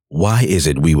Why is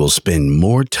it we will spend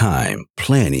more time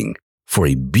planning for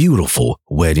a beautiful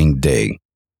wedding day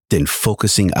than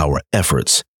focusing our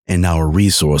efforts and our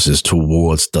resources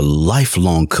towards the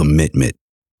lifelong commitment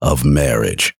of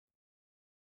marriage?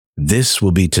 This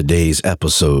will be today's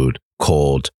episode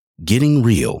called Getting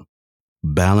Real,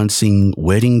 Balancing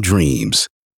Wedding Dreams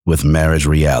with Marriage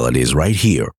Realities, right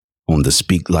here on the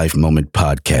Speak Life Moment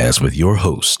podcast with your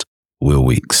host, Will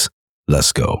Weeks.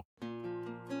 Let's go.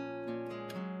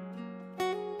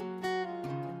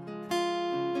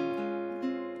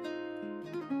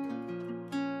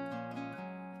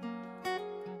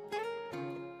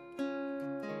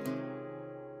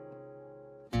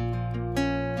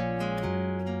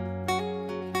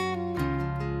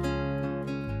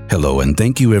 Hello, and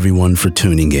thank you everyone for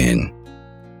tuning in.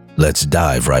 Let's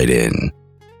dive right in.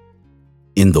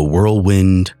 In the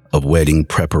whirlwind of wedding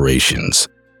preparations,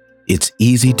 it's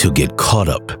easy to get caught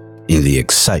up in the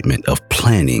excitement of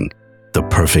planning the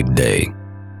perfect day.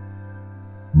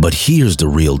 But here's the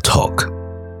real talk.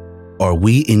 Are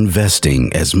we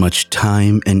investing as much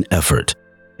time and effort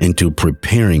into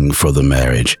preparing for the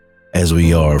marriage as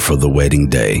we are for the wedding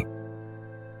day?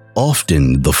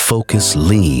 Often the focus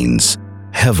leans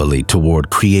heavily toward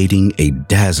creating a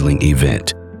dazzling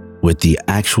event, with the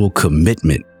actual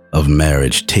commitment of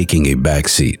marriage taking a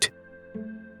backseat.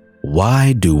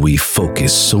 Why do we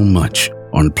focus so much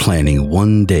on planning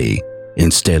one day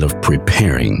instead of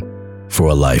preparing for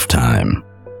a lifetime?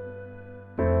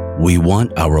 We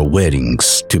want our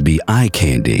weddings to be eye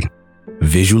candy,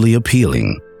 visually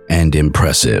appealing, and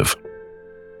impressive.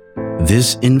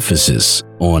 This emphasis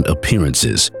on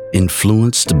appearances,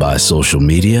 influenced by social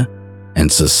media and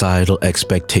societal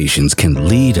expectations, can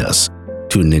lead us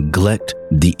to neglect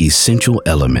the essential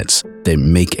elements that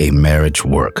make a marriage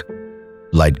work,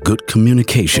 like good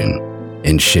communication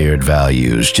and shared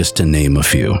values, just to name a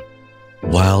few.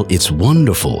 While it's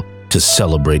wonderful to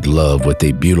celebrate love with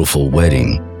a beautiful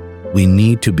wedding, we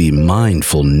need to be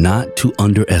mindful not to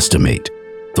underestimate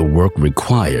the work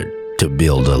required to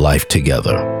build a life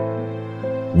together.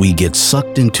 We get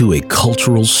sucked into a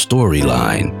cultural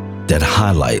storyline that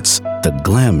highlights the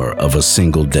glamour of a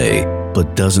single day,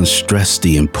 but doesn't stress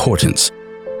the importance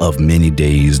of many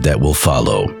days that will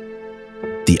follow.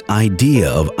 The idea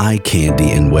of eye candy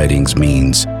in weddings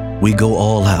means we go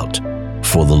all out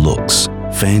for the looks,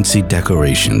 fancy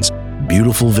decorations,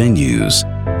 beautiful venues,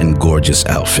 and gorgeous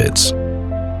outfits.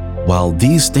 While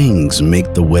these things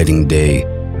make the wedding day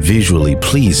visually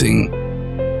pleasing,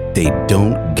 they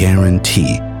don't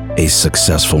guarantee a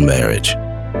successful marriage.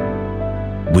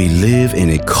 We live in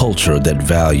a culture that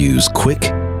values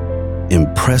quick,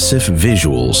 impressive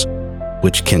visuals,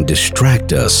 which can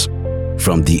distract us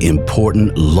from the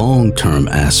important long-term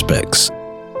aspects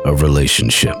of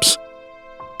relationships.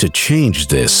 To change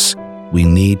this, we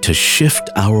need to shift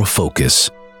our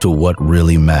focus to what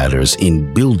really matters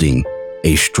in building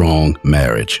a strong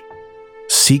marriage.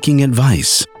 Seeking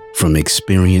advice from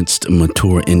experienced,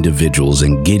 mature individuals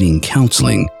and getting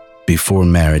counseling before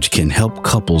marriage can help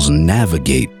couples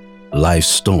navigate life's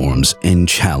storms and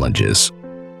challenges.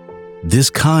 This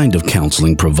kind of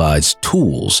counseling provides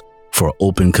tools for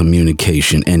open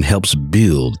communication and helps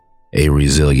build a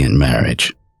resilient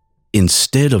marriage.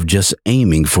 Instead of just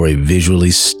aiming for a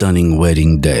visually stunning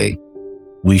wedding day,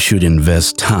 we should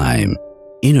invest time,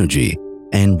 energy,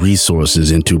 and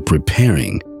resources into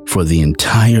preparing for the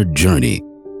entire journey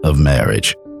of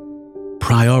marriage.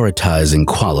 Prioritizing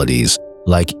qualities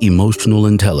like emotional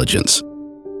intelligence,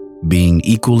 being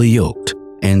equally yoked,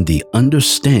 and the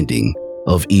understanding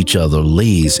of each other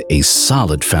lays a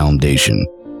solid foundation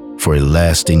for a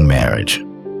lasting marriage.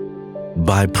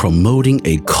 By promoting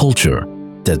a culture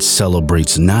that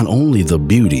celebrates not only the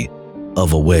beauty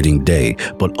of a wedding day,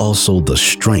 but also the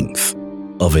strength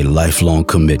of a lifelong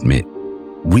commitment,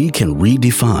 we can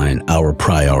redefine our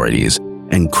priorities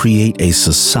and create a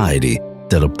society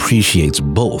that appreciates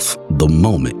both the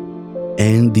moment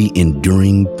and the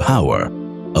enduring power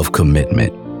of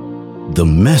commitment. The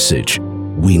message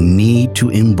we need to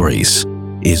embrace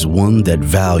is one that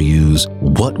values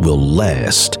what will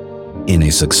last in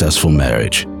a successful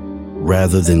marriage,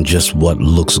 rather than just what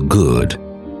looks good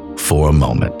for a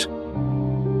moment.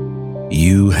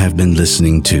 You have been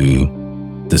listening to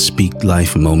the Speak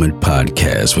Life Moment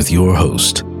podcast with your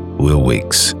host, Will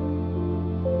Weeks.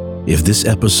 If this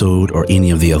episode or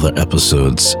any of the other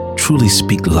episodes truly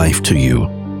speak life to you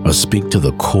or speak to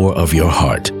the core of your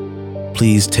heart,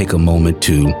 please take a moment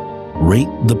to rate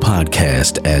the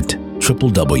podcast at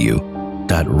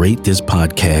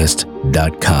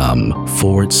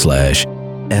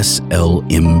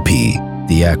www.ratethispodcast.com/SLMP,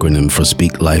 the acronym for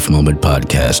Speak Life Moment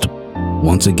Podcast.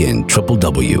 Once again,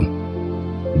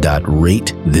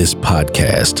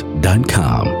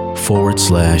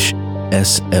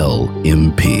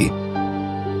 www.ratethispodcast.com/SLMP.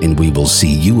 And we will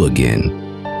see you again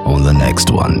on the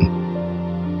next one.